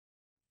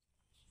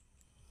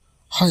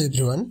Hi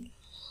everyone.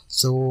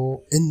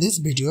 So in this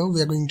video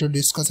we are going to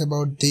discuss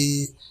about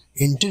the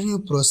interview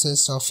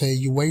process of a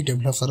UI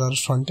developer or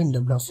front-end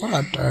developer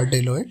at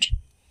Deloitte.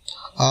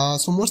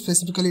 So more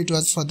specifically it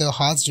was for the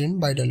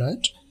Hashedin by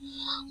Deloitte.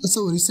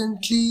 So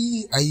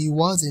recently I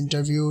was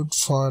interviewed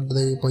for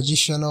the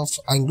position of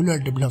Angular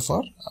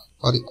developer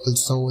or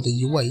also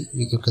the UI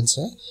you can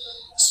say.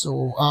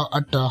 So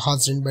at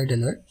Hashedin by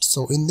Deloitte.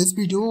 So in this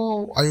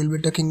video I will be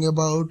talking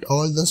about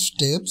all the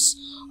steps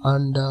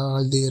and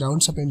the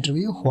rounds of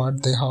interview,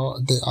 what they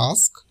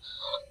ask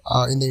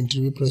in the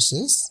interview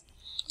process,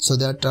 so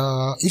that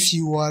if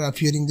you are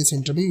appearing this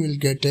interview you will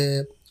get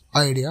a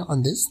idea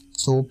on this.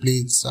 So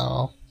please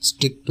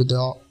stick to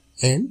the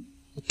end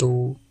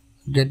to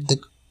get the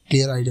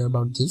clear idea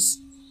about this.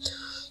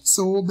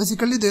 So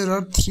basically there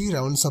are 3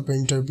 rounds of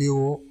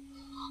interview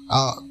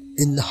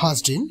in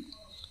Hashedin.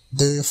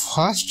 The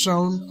first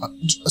round,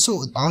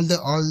 so all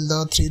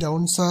the 3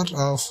 rounds are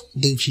of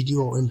the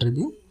video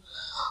interview.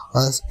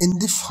 In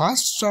the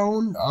first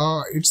round,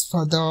 it's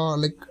for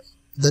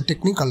the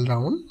technical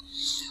round.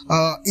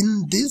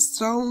 In this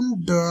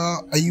round,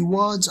 I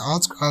was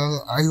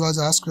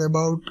asked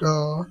about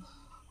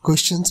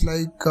questions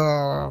like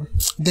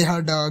they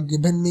had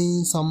given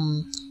me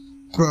some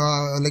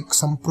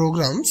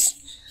programs.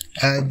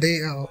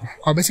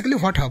 Basically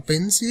what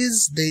happens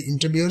is the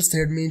interviewer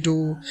said me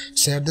to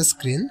share the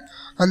screen,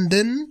 and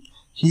then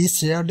he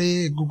shared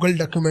a Google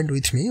document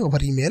with me over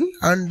email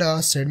and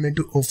said me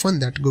to open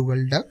that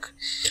Google Doc,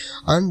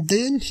 and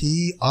then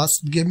he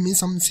gave me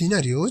some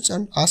scenarios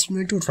and asked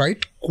me to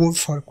write code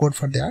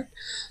for that.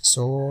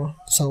 So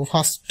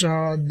first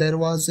there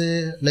was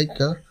a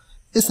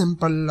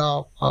simple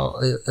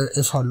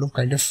a for loop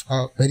kind of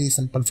very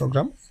simple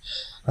program,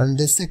 and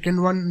the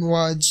second one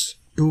was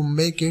to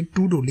make a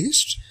to-do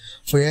list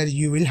where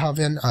you will have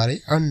an array,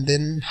 and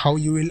then how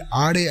you will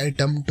add a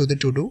item to the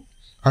to-do,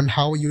 and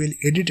how you will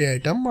edit an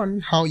item,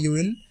 and how you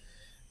will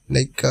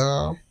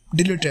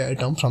delete an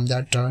item from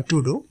that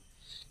to-do.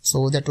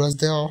 So that was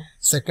the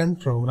second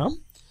program.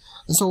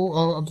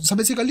 So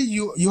basically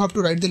you have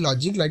to write the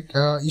logic,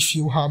 if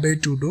you have a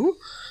to-do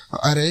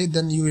array,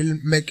 then you will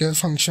make a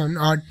function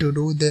add to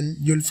do, then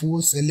you will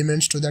force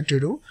elements to that to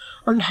do,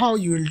 and how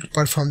you will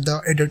perform the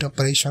edit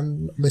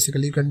operation.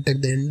 Basically you can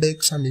take the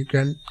index and you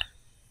can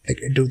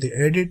do the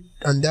edit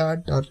on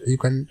that, or you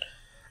can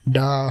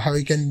how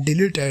you can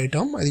delete an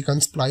item, or you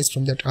can splice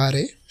from that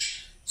array.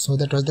 So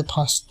that was the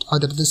first,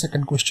 that was the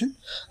second question.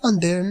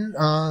 And then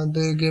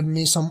they gave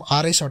me some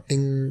array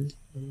sorting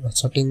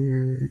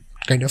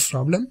kind of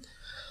problem,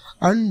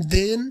 and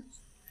then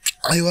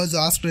I was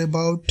asked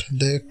about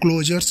the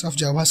closures of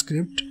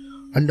JavaScript,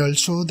 and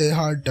also they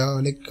had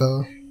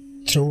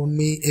thrown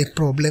me a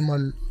problem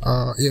on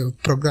a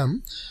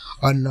program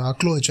on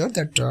closure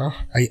that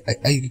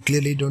I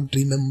clearly don't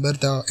remember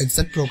the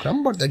exact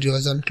program, but that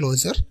was on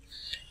closure.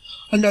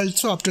 And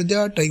also after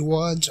that I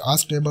was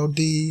asked about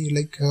the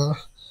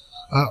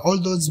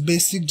all those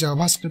basic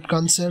JavaScript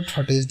concepts,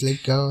 what is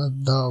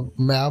the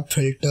map,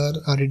 filter,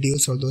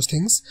 reduce, all those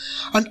things.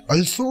 And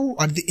also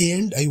at the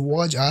end I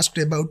was asked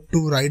about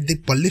to write the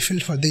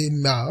polyfill for the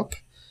map.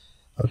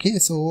 Okay,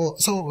 so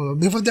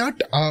before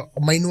that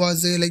mine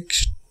was a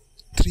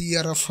 3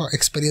 year of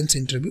experience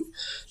interview.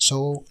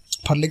 So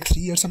for 3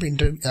 years of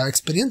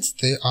experience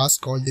they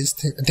ask all these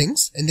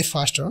things in the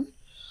first round.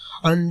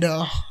 And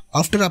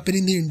after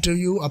appearing the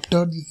interview,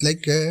 after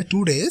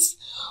 2 days,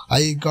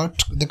 I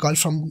got the call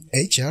from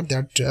HR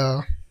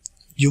that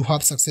you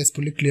have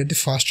successfully cleared the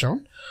first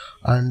round,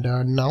 and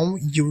now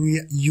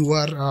you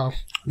are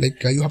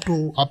you have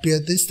to appear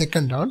the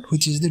second round,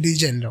 which is the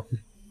design round.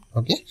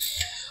 Okay,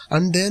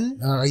 and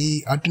then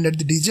I attended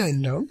the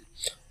design round.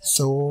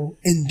 So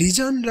in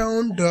design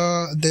round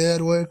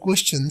there were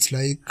questions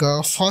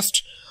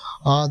first.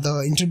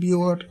 The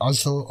interviewer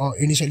also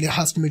initially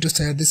asked me to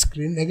share the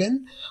screen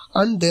again,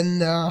 and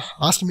then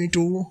asked me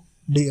to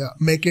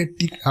make a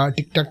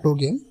tic-tac-toe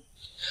game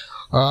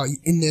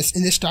in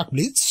a stack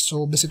blitz.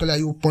 So basically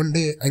I opened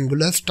the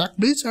Angular stack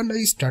blitz and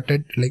I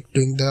started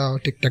doing the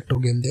tic-tac-toe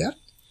game there.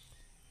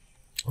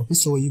 Okay,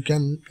 so you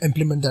can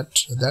implement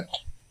that,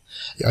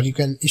 or you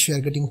can, if you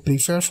are getting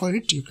prepared for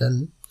it, you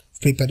can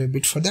prepare a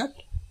bit for that.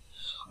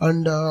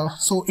 And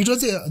so it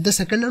was the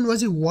second one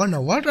was a 1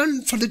 hour,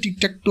 and for the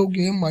tic-tac-toe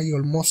game I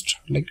almost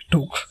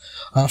took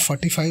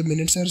 45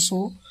 minutes or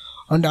so.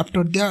 And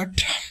after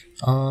that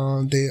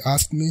they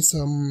asked me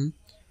some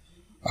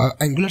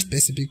Angular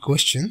specific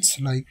questions,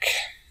 like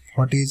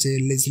what is a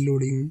lazy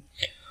loading,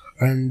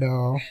 and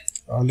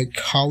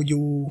how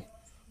you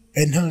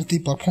enhance the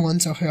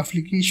performance of an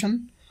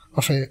application,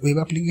 of a web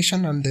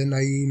application. And then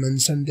I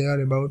mentioned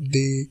there about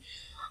the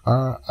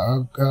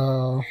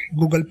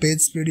Google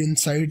Page Speed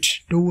Insight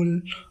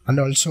tool, and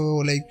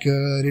also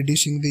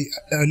reducing the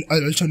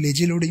also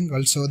lazy loading,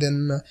 also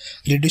then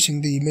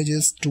reducing the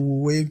images to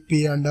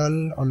WebP and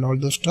all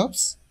those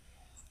stuffs.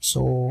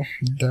 So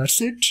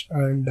that's it,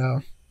 and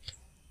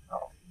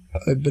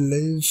I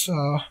believe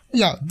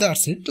yeah,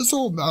 that's it.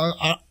 So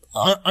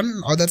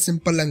and other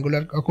simple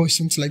Angular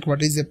questions like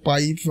what is a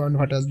pipe and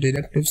what are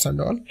directives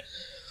and all.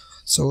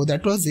 So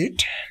that was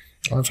it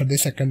for the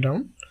second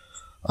round.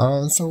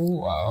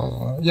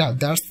 Yeah,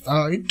 that's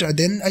it.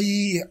 Then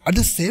at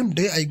the same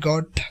day I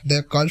got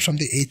the call from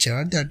the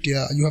HR that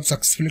you have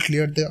successfully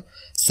cleared the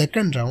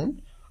second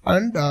round,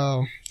 and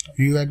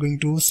you are going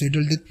to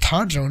schedule the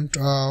third round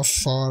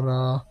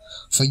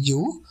for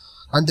you,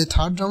 and the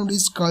third round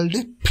is called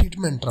a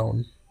fitment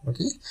round.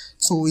 Okay,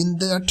 so in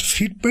that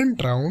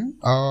fitment round,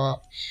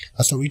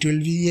 so it will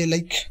be a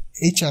like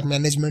HR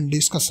management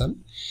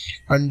discussion,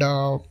 and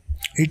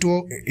it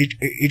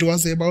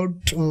was about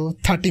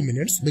 30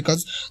 minutes,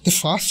 because the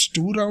first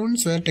two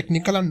rounds were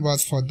technical and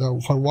was for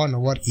 1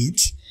 hour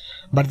each,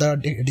 but the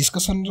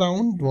discussion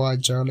round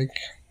was like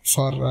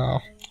for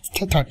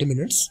 30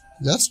 minutes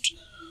just.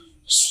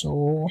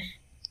 So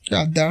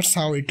yeah, that's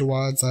how it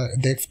was,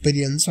 the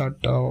experience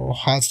at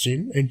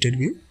Hashedin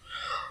interview.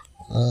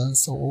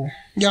 So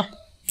yeah,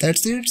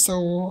 that's it.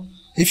 So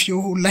if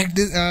you like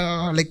this,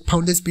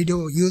 found this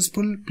video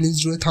useful,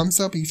 please do a thumbs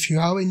up. If you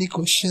have any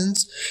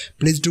questions,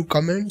 please do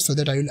comment so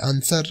that I will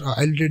answer.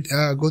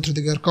 I'll go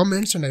through your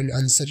comments and I will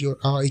answer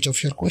each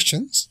of your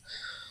questions.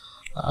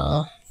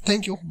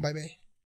 Thank you. Bye bye.